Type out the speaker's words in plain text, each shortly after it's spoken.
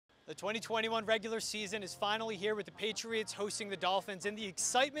The 2021 regular season is finally here with the Patriots hosting the Dolphins, and the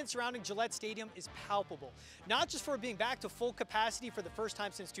excitement surrounding Gillette Stadium is palpable. Not just for being back to full capacity for the first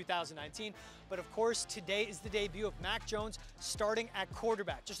time since 2019, but of course today is the debut of Mac Jones starting at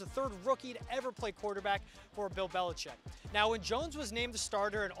quarterback. Just the third rookie to ever play quarterback for Bill Belichick. Now when Jones was named the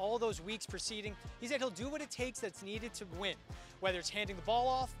starter in all those weeks preceding, he said he'll do what it takes that's needed to win, whether it's handing the ball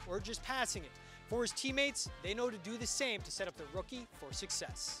off or just passing it. For his teammates, they know to do the same to set up the rookie for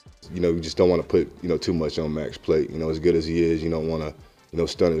success. You just don't want to put, too much on Mac's plate. As good as he is, you don't want to,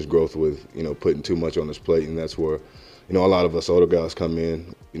 stunt his growth with, putting too much on his plate. And that's where, a lot of us older guys come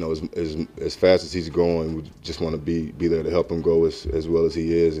in, as fast as he's growing, we just want to be there to help him grow as well as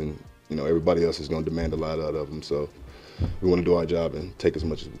he is. And, everybody else is going to demand a lot out of him. So we want to do our job and take as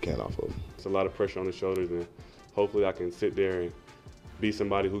much as we can off of him. It's a lot of pressure on his shoulders, and hopefully I can sit there and be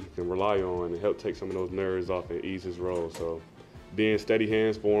somebody who can rely on and help take some of those nerves off and ease his role. So being steady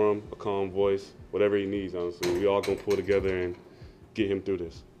hands for him, a calm voice, whatever he needs, honestly. We all going to pull together and get him through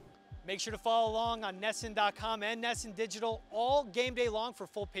this. Make sure to follow along on NESN.com and NESN Digital all game day long for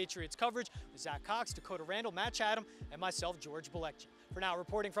full Patriots coverage with Zach Cox, Dakota Randall, Matt Chatham, and myself, George Bilecki. For now,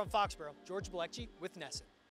 reporting from Foxborough, George Bilecki with NESN.